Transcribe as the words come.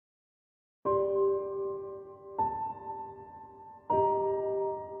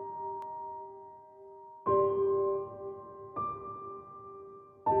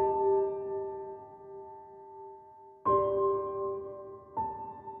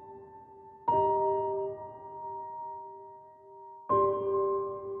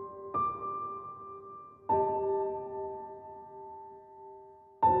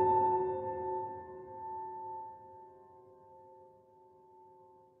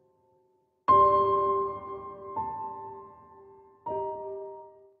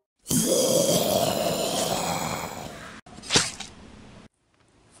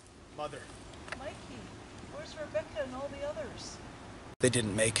They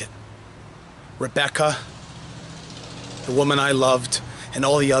didn't make it. Rebecca, the woman I loved, and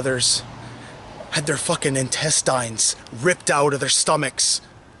all the others had their fucking intestines ripped out of their stomachs.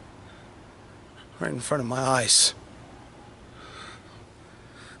 Right in front of my eyes.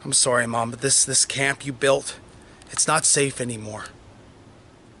 I'm sorry, Mom, but this camp you built, it's not safe anymore.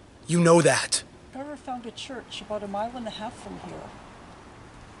 You know that. Trevor found a church about 1.5 miles from here.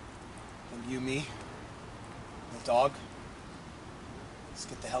 And you, me, the dog, let's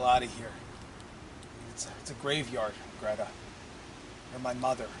get the hell out of here. It's a graveyard, Greta. You're my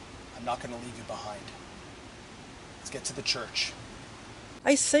mother. I'm not going to leave you behind. Let's get to the church.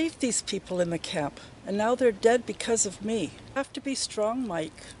 I saved these people in the camp, and now they're dead because of me. You have to be strong,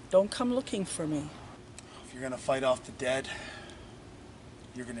 Mike. Don't come looking for me. If you're going to fight off the dead,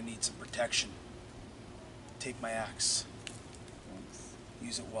 you're going to need some protection. Take my axe. Thanks.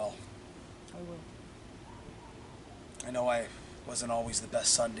 Use it well. I will. I know I wasn't always the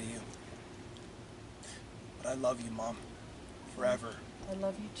best son to you. But I love you, Mom. Forever. I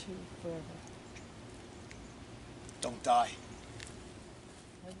love you too, forever. Don't die.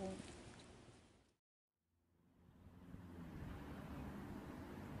 I won't.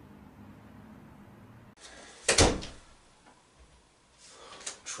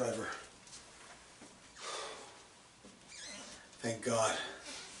 Trevor. Thank God.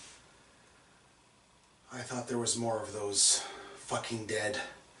 I thought there was more of those fucking dead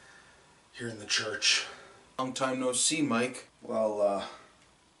here in the church. Long time no see, Mike. Well,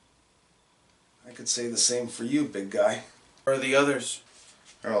 I could say the same for you, big guy. Where are the others?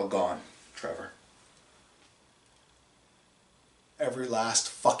 They're all gone, Trevor. Every last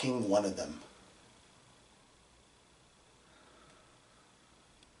fucking one of them.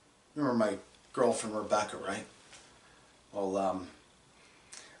 You remember my girlfriend Rebecca, right? Well,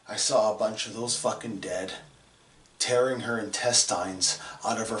 I saw a bunch of those fucking dead tearing her intestines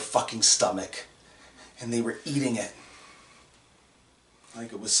out of her fucking stomach, and they were eating it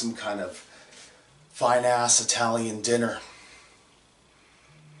like it was some kind of fine-ass Italian dinner.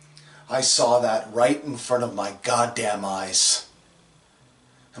 I saw that right in front of my goddamn eyes.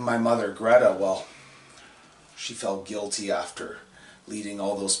 And my mother, Greta, well, she felt guilty after leading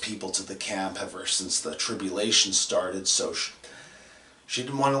all those people to the camp ever since the tribulation started, so she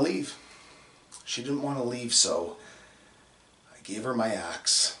didn't want to leave. She didn't want to leave, so I gave her my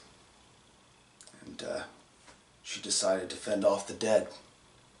axe. And she decided to fend off the dead.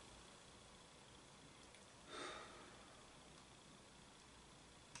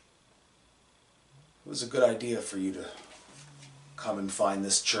 It was a good idea for you to come and find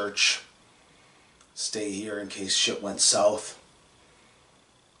this church. Stay here in case shit went south.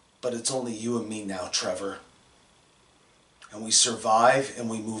 But it's only you and me now, Trevor. And we survive and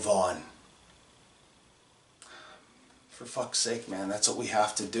we move on. For fuck's sake, man, that's what we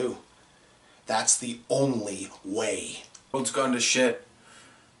have to do. That's the only way. The world's gone to shit.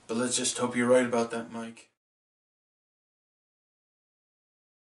 But let's just hope you're right about that, Mike.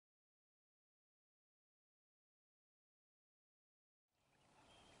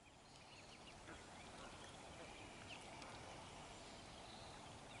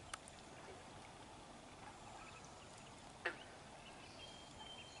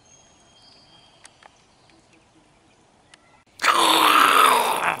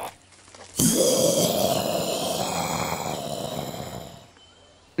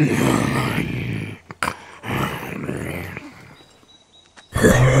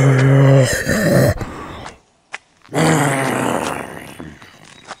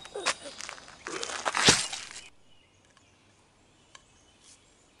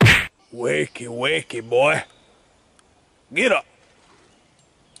 Wakey, wakey, boy. Get up.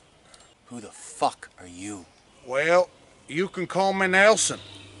 Who the fuck are you? Well, you can call me Nelson.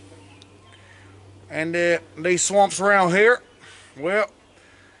 And these swamps around here, well,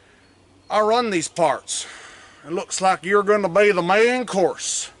 I run these parts. It looks like you're gonna be the main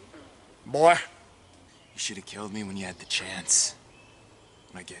course, boy. You should have killed me when you had the chance.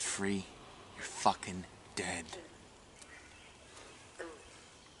 When I get free, you're fucking dead.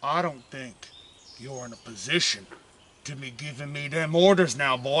 I don't think you're in a position to be giving me them orders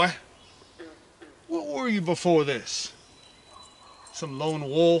now, boy. What were you before this? Some lone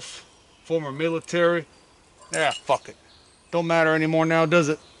wolf? Former military? Yeah, fuck it. Don't matter anymore now, does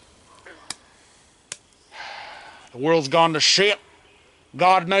it? The world's gone to shit.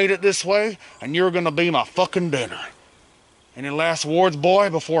 God made it this way, and you're gonna be my fucking dinner. Any last words,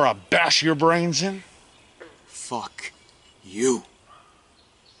 boy, before I bash your brains in? Fuck you.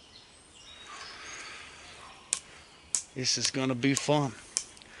 This is gonna be fun.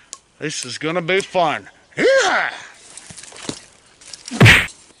 This is gonna be fun. Yeah!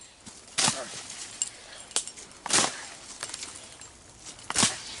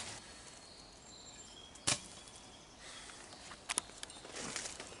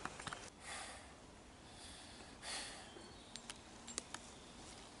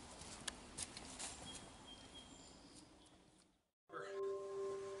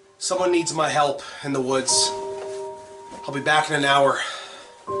 Someone needs my help in the woods. I'll be back in an hour.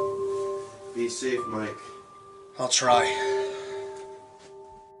 Be safe, Mike. I'll try.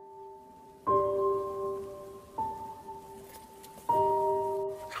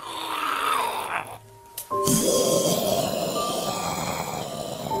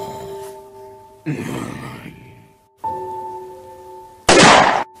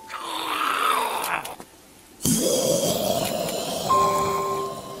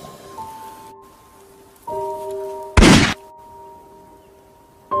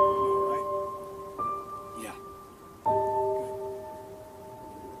 Yeah.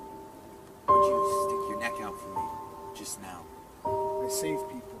 Why'd you stick your neck out for me just now? I save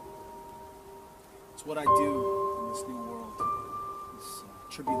people. It's what I do in this new world. This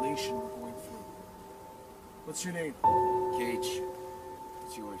tribulation we're going through. What's your name? Cage,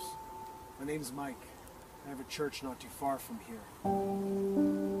 it's yours. My name's Mike. I have a church not too far from here.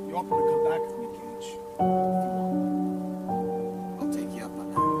 You're welcome to come back with me, Cage, if you want.